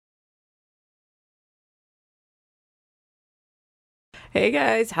Hey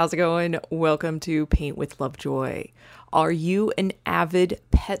guys, how's it going? Welcome to Paint with Lovejoy. Are you an avid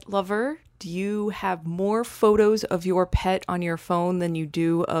pet lover? Do you have more photos of your pet on your phone than you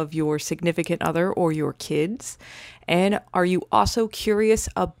do of your significant other or your kids? And are you also curious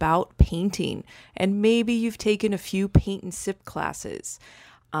about painting? And maybe you've taken a few paint and sip classes.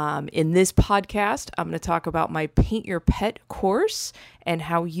 In this podcast, I'm going to talk about my Paint Your Pet course and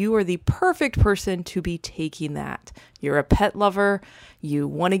how you are the perfect person to be taking that. You're a pet lover, you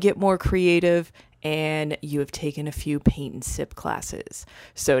want to get more creative, and you have taken a few paint and sip classes.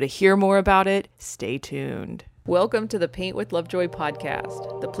 So to hear more about it, stay tuned. Welcome to the Paint with Lovejoy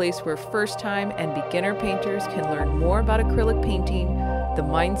podcast, the place where first-time and beginner painters can learn more about acrylic painting, the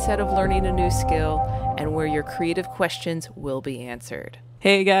mindset of learning a new skill, and where your creative questions will be answered.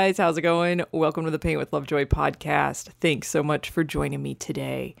 Hey guys, how's it going? Welcome to the Paint with Lovejoy podcast. Thanks so much for joining me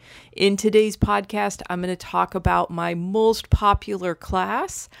today. In today's podcast, I'm going to talk about my most popular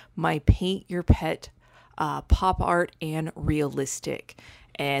class, my Paint Your Pet pop art and realistic.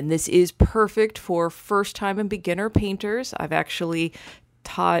 And this is perfect for first-time and beginner painters. I've actually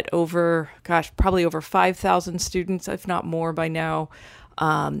taught probably over 5,000 students, if not more by now,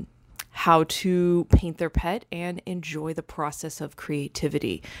 how to paint their pet and enjoy the process of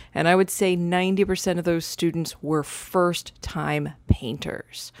creativity. And I would say 90% of those students were first-time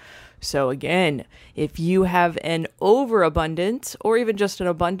painters. So again, if you have an overabundance or even just an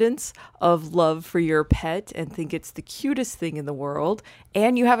abundance of love for your pet and think it's the cutest thing in the world,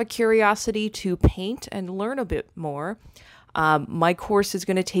 and you have a curiosity to paint and learn a bit more, my course is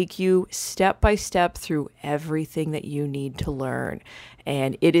going to take you step by step through everything that you need to learn.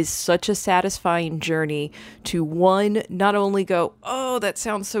 And it is such a satisfying journey to not only go, oh, that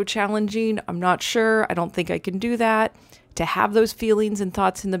sounds so challenging. I'm not sure. I don't think I can do that. To have those feelings and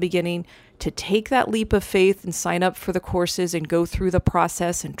thoughts in the beginning, to take that leap of faith and sign up for the courses and go through the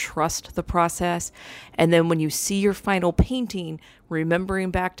process and trust the process. And then when you see your final painting, remembering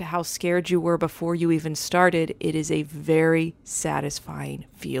back to how scared you were before you even started, it is a very satisfying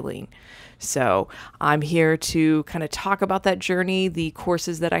feeling. So I'm here to kind of talk about that journey, the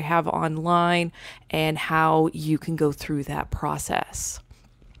courses that I have online, and how you can go through that process.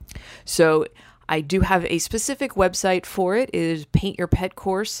 So I do have a specific website for it. It is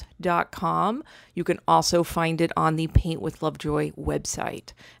paintyourpetcourse.com. You can also find it on the Paint with Lovejoy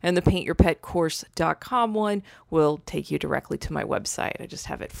website. And the paintyourpetcourse.com one will take you directly to my website. I just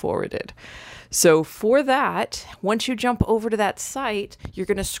have it forwarded. So for that, once you jump over to that site, you're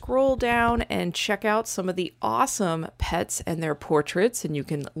going to scroll down and check out some of the awesome pets and their portraits. And you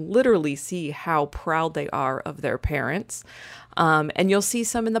can literally see how proud they are of their parents. And you'll see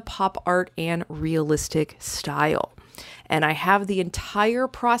some in the pop art and realistic style. And I have the entire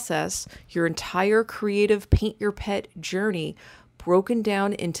process, your entire creative Paint Your Pet journey, broken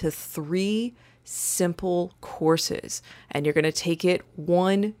down into 3 simple courses. And you're going to take it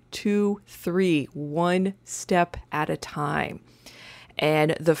 1, 2, 3, one step at a time.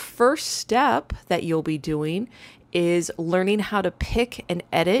 And the first step that you'll be doing is learning how to pick and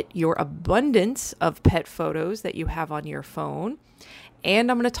edit your abundance of pet photos that you have on your phone.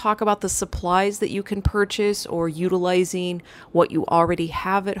 And I'm going to talk about the supplies that you can purchase or utilizing what you already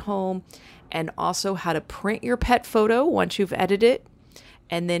have at home, and also how to print your pet photo once you've edited it,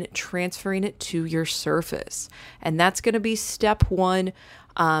 and then transferring it to your surface. And that's going to be step 1,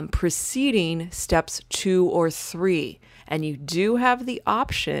 preceding steps 2 or 3. And you do have the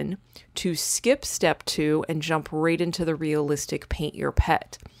option to skip step 2 and jump right into the realistic Paint Your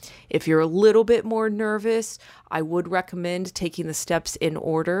Pet. If you're a little bit more nervous, I would recommend taking the steps in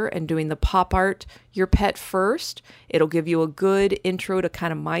order and doing the pop art your pet first. It'll give you a good intro to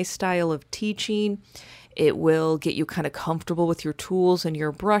kind of my style of teaching. It will get you kind of comfortable with your tools and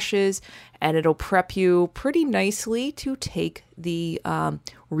your brushes, and it'll prep you pretty nicely to take the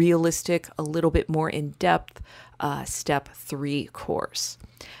realistic, a little bit more in-depth step 3 course.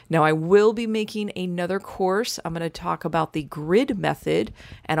 Now, I will be making another course. I'm going to talk about the grid method,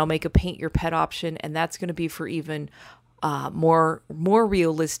 and I'll make a Paint Your Pet option, and that's going to be for even more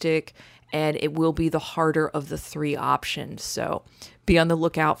realistic, and it will be the harder of the 3 options. So be on the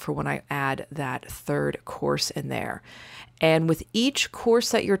lookout for when I add that 3rd course in there. And with each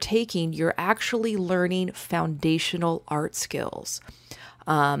course that you're taking, you're actually learning foundational art skills.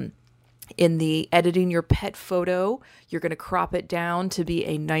 In the editing your pet photo, you're going to crop it down to be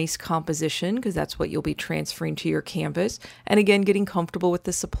a nice composition because that's what you'll be transferring to your canvas. And again, getting comfortable with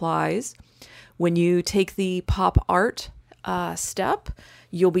the supplies. When you take the pop art step,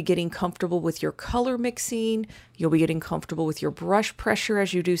 you'll be getting comfortable with your color mixing. You'll be getting comfortable with your brush pressure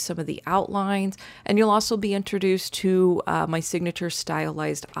as you do some of the outlines. And you'll also be introduced to my signature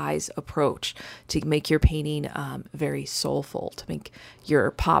stylized eyes approach to make your painting very soulful, to make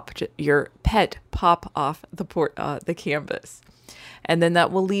your pet pop off the canvas. And then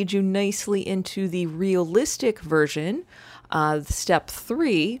that will lead you nicely into the realistic version, step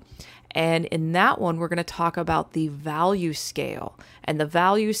 3. And in that one, we're going to talk about the value scale. And the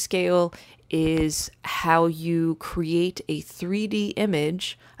value scale is how you create a 3D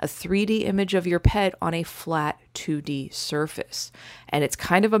image of your pet on a flat 2D surface. And it's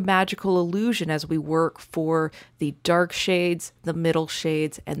kind of a magical illusion as we work for the dark shades, the middle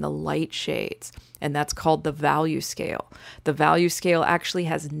shades, and the light shades. And that's called the value scale. The value scale actually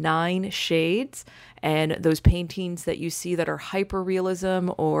has 9 shades. And those paintings that you see that are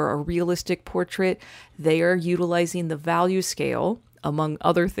hyperrealism or a realistic portrait, they are utilizing the value scale, among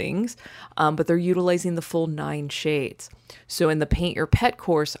other things, but they're utilizing the full 9 shades. So in the Paint Your Pet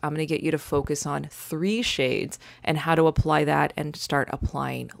course, I'm going to get you to focus on 3 shades and how to apply that and start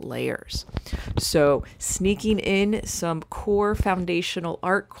applying layers. So sneaking in some core foundational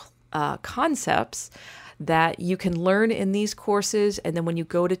art concepts that you can learn in these courses. And then when you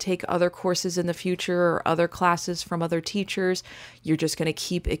go to take other courses in the future or other classes from other teachers, you're just going to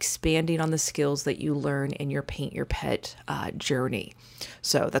keep expanding on the skills that you learn in your Paint Your Pet journey.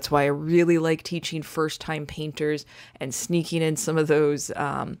 So that's why I really like teaching first-time painters and sneaking in some of those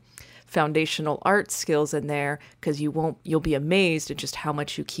foundational art skills in there, because you'll be amazed at just how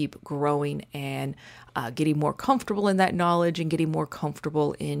much you keep growing and getting more comfortable in that knowledge and getting more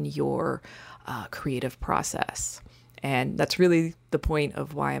comfortable in your creative process. And that's really the point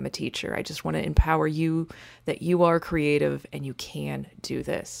of why I'm a teacher. I just want to empower you that you are creative and you can do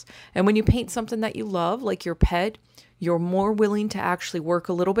this. And when you paint something that you love, like your pet, you're more willing to actually work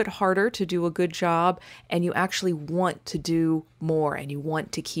a little bit harder to do a good job, and you actually want to do more and you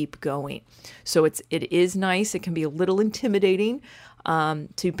want to keep going. So it is nice. It can be a little intimidating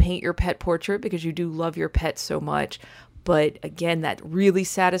to paint your pet portrait because you do love your pet so much. But again, that really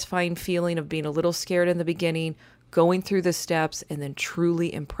satisfying feeling of being a little scared in the beginning, going through the steps, and then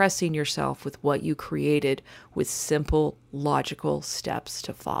truly impressing yourself with what you created with simple, logical steps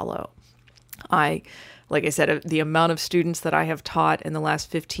to follow. Like I said, the amount of students that I have taught in the last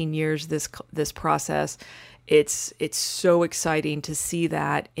 15 years, this process, it's so exciting to see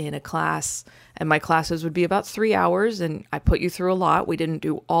that in a class. And my classes would be about 3 hours, and I put you through a lot. We didn't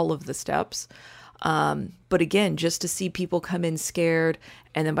do all of the steps. But again, just to see people come in scared,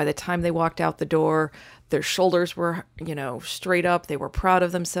 and then by the time they walked out the door, their shoulders were, straight up. They were proud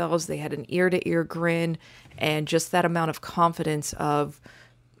of themselves. They had an ear-to-ear grin, and just that amount of confidence of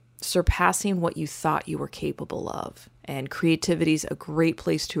surpassing what you thought you were capable of. And creativity is a great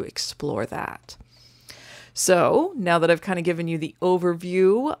place to explore that. So now that I've kind of given you the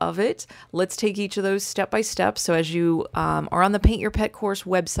overview of it, let's take each of those step by step. So as you are on the Paint Your Pet course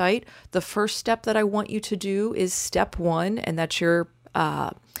website, the first step that I want you to do is step 1, and that's your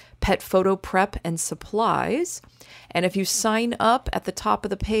pet photo prep and supplies. And if you sign up at the top of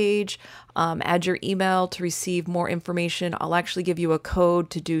the page, add your email to receive more information, I'll actually give you a code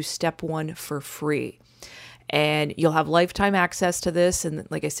to do step 1 for free. And you'll have lifetime access to this. And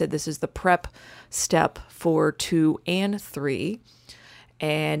like I said, this is the prep step for 2 and 3.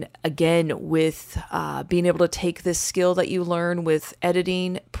 And again, with being able to take this skill that you learn with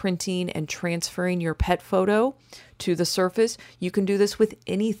editing, printing, and transferring your pet photo to the surface, you can do this with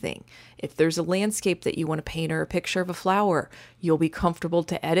anything. If there's a landscape that you want to paint or a picture of a flower, you'll be comfortable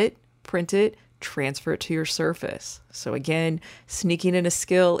to edit, print it, transfer it to your surface. So again, sneaking in a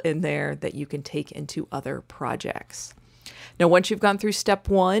skill in there that you can take into other projects. Now, once you've gone through step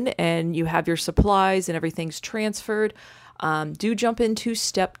 1 and you have your supplies and everything's transferred, do jump into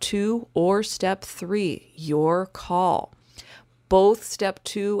step 2 or step 3, your call. Both step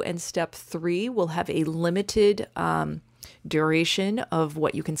 2 and step 3 will have a limited duration of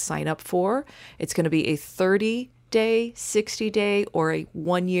what you can sign up for. It's going to be a 30-day, 60-day, or a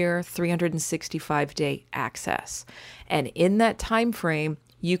 1-year, 365-day access. And in that time frame,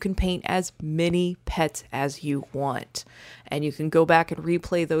 you can paint as many pets as you want. And you can go back and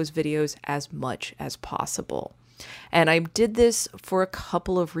replay those videos as much as possible. And I did this for a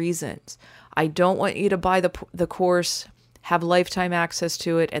couple of reasons. I don't want you to buy the course, have lifetime access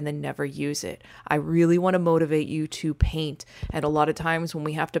to it, and then never use it. I really want to motivate you to paint. And a lot of times when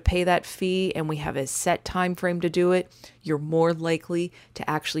we have to pay that fee and we have a set time frame to do it, you're more likely to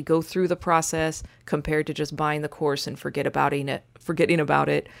actually go through the process compared to just buying the course and forgetting about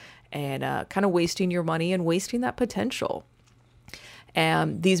it and kind of wasting your money and wasting that potential.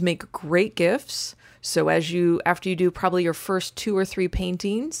 And these make great gifts. So after you do probably your first 2 or 3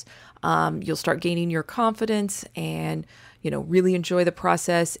 paintings, you'll start gaining your confidence and, really enjoy the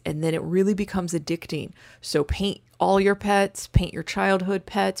process. And then it really becomes addicting. So paint all your pets, paint your childhood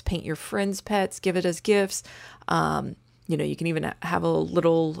pets, paint your friends' pets, give it as gifts. You can even have a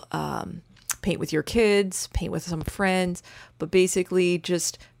little paint with your kids, paint with some friends, but basically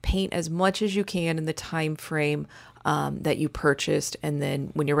just paint as much as you can in the time frame that you purchased. And then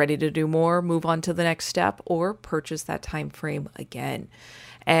when you're ready to do more, move on to the next step or purchase that time frame again.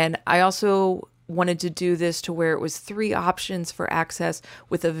 And I also wanted to do this to where it was 3 options for access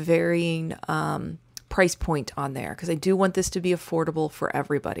with a varying price point on there, because I do want this to be affordable for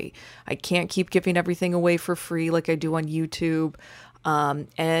everybody. I can't keep giving everything away for free like I do on YouTube.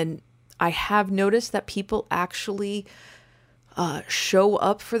 And I have noticed that people actually show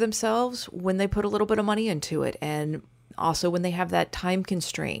up for themselves when they put a little bit of money into it, and also when they have that time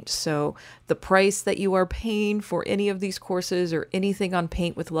constraint. So the price that you are paying for any of these courses or anything on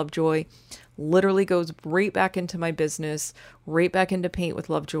Paint with Lovejoy literally goes right back into my business, right back into Paint with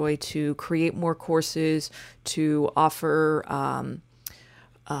Lovejoy to create more courses, to offer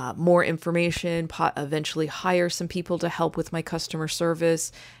more information, eventually hire some people to help with my customer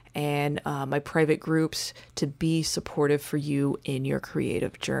service and my private groups to be supportive for you in your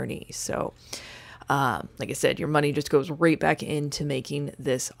creative journey. So like I said, your money just goes right back into making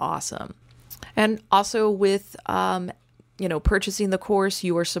this awesome. And also with, purchasing the course,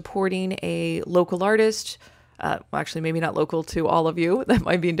 you are supporting a local artist. Well, actually, maybe not local to all of you. That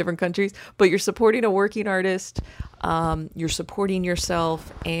might be in different countries, but you're supporting a working artist. You're supporting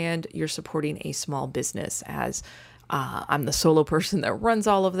yourself, and you're supporting a small business. As I'm the solo person that runs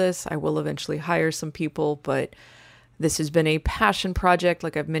all of this, I will eventually hire some people, but this has been a passion project,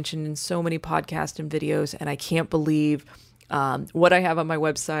 like I've mentioned in so many podcasts and videos, and I can't believe what I have on my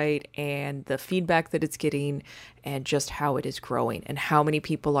website and the feedback that it's getting and just how it is growing and how many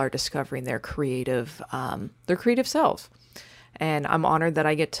people are discovering their creative selves. And I'm honored that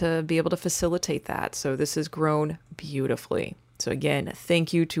I get to be able to facilitate that. So this has grown beautifully. So again,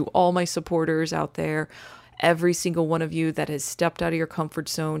 thank you to all my supporters out there. Every single one of you that has stepped out of your comfort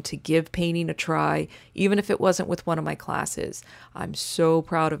zone to give painting a try, even if it wasn't with one of my classes. I'm so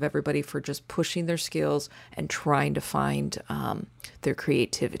proud of everybody for just pushing their skills and trying to find their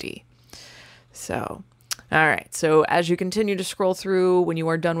creativity. So, all right. So as you continue to scroll through, when you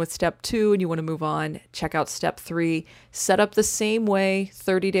are done with step 2 and you want to move on, check out step 3. Set up the same way,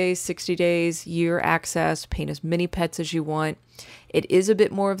 30 days, 60 days, year access, paint as many pets as you want. It is a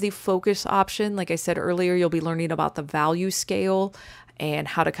bit more of the focus option. Like I said earlier, you'll be learning about the value scale and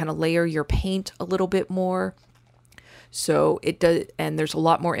how to kind of layer your paint a little bit more. So it does, and there's a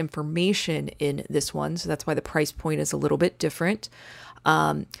lot more information in this one. So that's why the price point is a little bit different.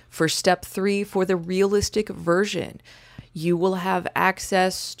 For step 3, for the realistic version, you will have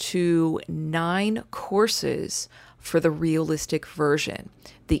access to 9 courses for the realistic version.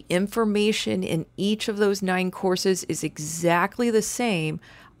 The information in each of those 9 courses is exactly the same.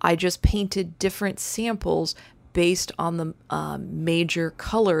 I just painted different samples based on the major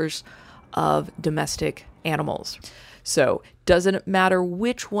colors of domestic animals. So doesn't matter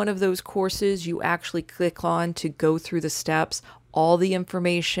which one of those courses you actually click on to go through the steps. All the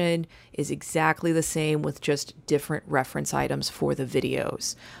information is exactly the same with just different reference items for the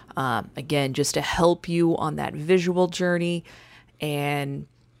videos. Again, just to help you on that visual journey and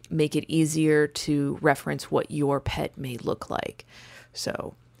make it easier to reference what your pet may look like.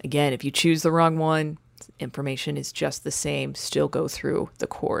 So again, if you choose the wrong one, information is just the same, still go through the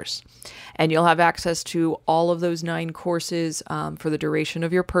course. And you'll have access to all of those 9 courses for the duration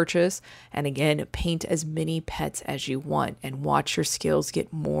of your purchase. And again, paint as many pets as you want and watch your skills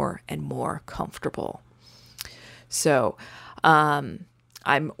get more and more comfortable. So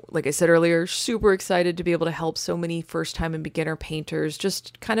I'm, like I said earlier, super excited to be able to help so many first-time and beginner painters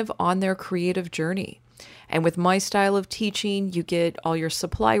just kind of on their creative journey. And with my style of teaching, you get all your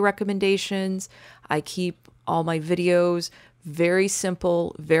supply recommendations. I keep all my videos very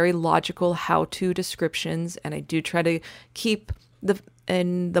simple, very logical how-to descriptions. And I do try to keep the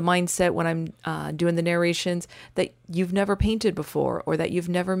mindset when I'm doing the narrations that you've never painted before, or that you've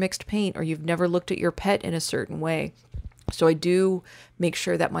never mixed paint, or you've never looked at your pet in a certain way. So I do make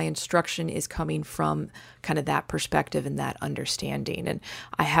sure that my instruction is coming from kind of that perspective and that understanding. And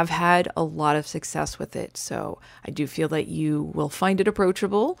I have had a lot of success with it. So I do feel that you will find it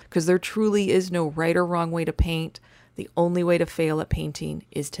approachable, because there truly is no right or wrong way to paint. The only way to fail at painting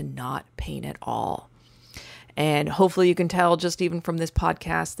is to not paint at all. And hopefully you can tell just even from this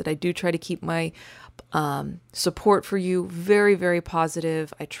podcast that I do try to keep my support for you very, very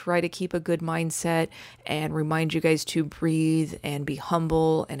positive. I try to keep a good mindset and remind you guys to breathe and be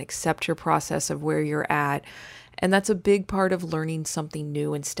humble and accept your process of where you're at. And that's a big part of learning something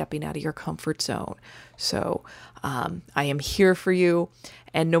new and stepping out of your comfort zone. So I am here for you.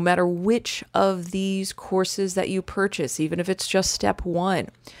 And no matter which of these courses that you purchase, even if it's just step one,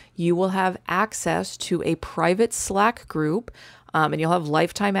 you will have access to a private Slack group, and you'll have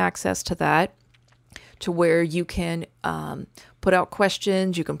lifetime access to that, to where you can put out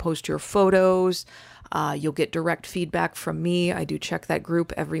questions, you can post your photos, you'll get direct feedback from me. I do check that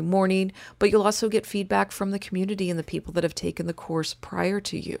group every morning, but you'll also get feedback from the community and the people that have taken the course prior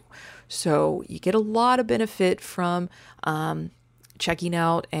to you. So you get a lot of benefit from checking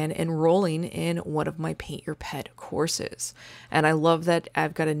out and enrolling in one of my Paint Your Pet courses. And I love that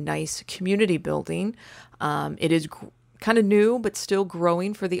I've got a nice community building. It is kind of new, but still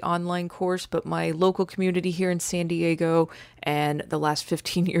growing for the online course. But my local community here in San Diego and the last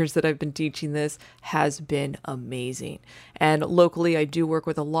 15 years that I've been teaching this has been amazing. And locally, I do work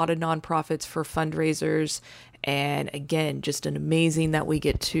with a lot of nonprofits for fundraisers. And again, just an amazing that we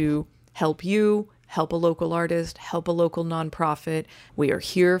get to help you, help a local artist, help a local nonprofit. We are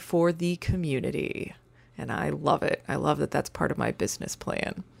here for the community. And I love it. I love that that's part of my business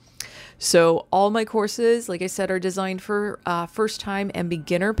plan. So all my courses, like I said, are designed for first-time and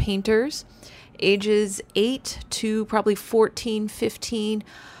beginner painters, ages 8 to probably 14, 15.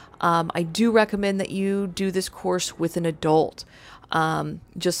 I do recommend that you do this course with an adult,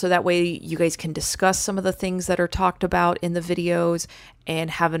 just so that way you guys can discuss some of the things that are talked about in the videos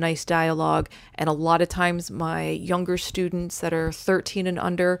and have a nice dialogue. And a lot of times my younger students that are 13 and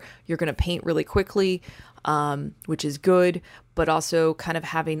under, you're going to paint really quickly, which is good, but also kind of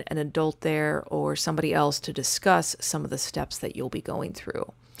having an adult there or somebody else to discuss some of the steps that you'll be going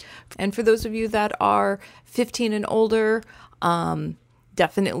through. And for those of you that are 15 and older,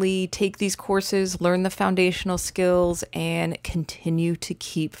 definitely take these courses, learn the foundational skills, and continue to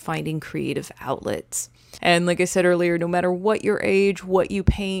keep finding creative outlets. And like I said earlier, no matter what your age, what you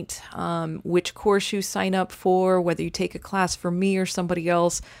paint, which course you sign up for, whether you take a class from me or somebody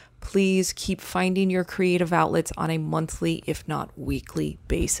else, please keep finding your creative outlets on a monthly, if not weekly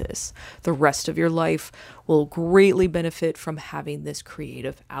basis. The rest of your life will greatly benefit from having this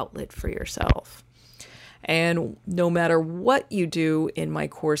creative outlet for yourself. And no matter what you do in my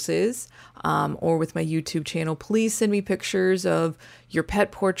courses or with my YouTube channel, please send me pictures of your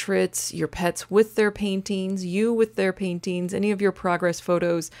pet portraits, your pets with their paintings, you with their paintings, any of your progress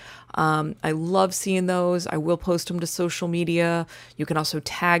photos. I love seeing those. I will post them to social media. You can also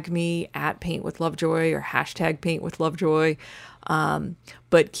tag me at Paint with Lovejoy or hashtag Paint with Lovejoy.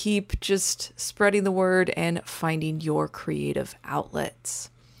 But keep just spreading the word and finding your creative outlets.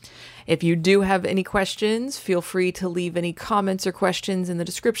 If you do have any questions, feel free to leave any comments or questions in the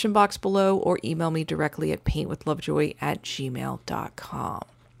description box below or email me directly at paintwithlovejoy@gmail.com.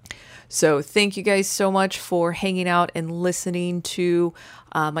 So thank you guys so much for hanging out and listening to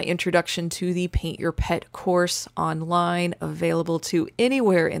my introduction to the Paint Your Pet course online, available to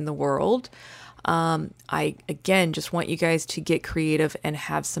anywhere in the world. I, again, just want you guys to get creative and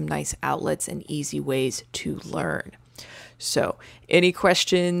have some nice outlets and easy ways to learn. So any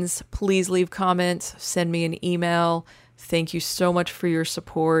questions, please leave comments, send me an email. Thank you so much for your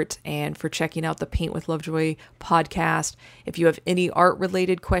support and for checking out the Paint with Lovejoy podcast. If you have any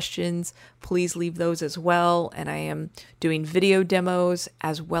art-related questions, please leave those as well. And I am doing video demos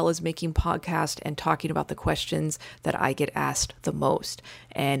as well as making podcasts and talking about the questions that I get asked the most.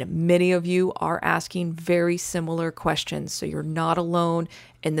 And many of you are asking very similar questions, so you're not alone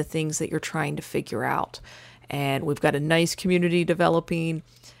in the things that you're trying to figure out. And we've got a nice community developing,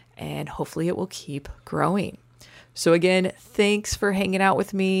 and hopefully it will keep growing. So again, thanks for hanging out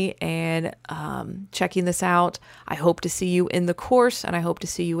with me and checking this out. I hope to see you in the course, and I hope to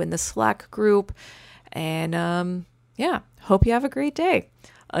see you in the Slack group. And yeah, hope you have a great day.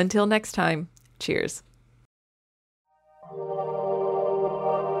 Until next time, cheers.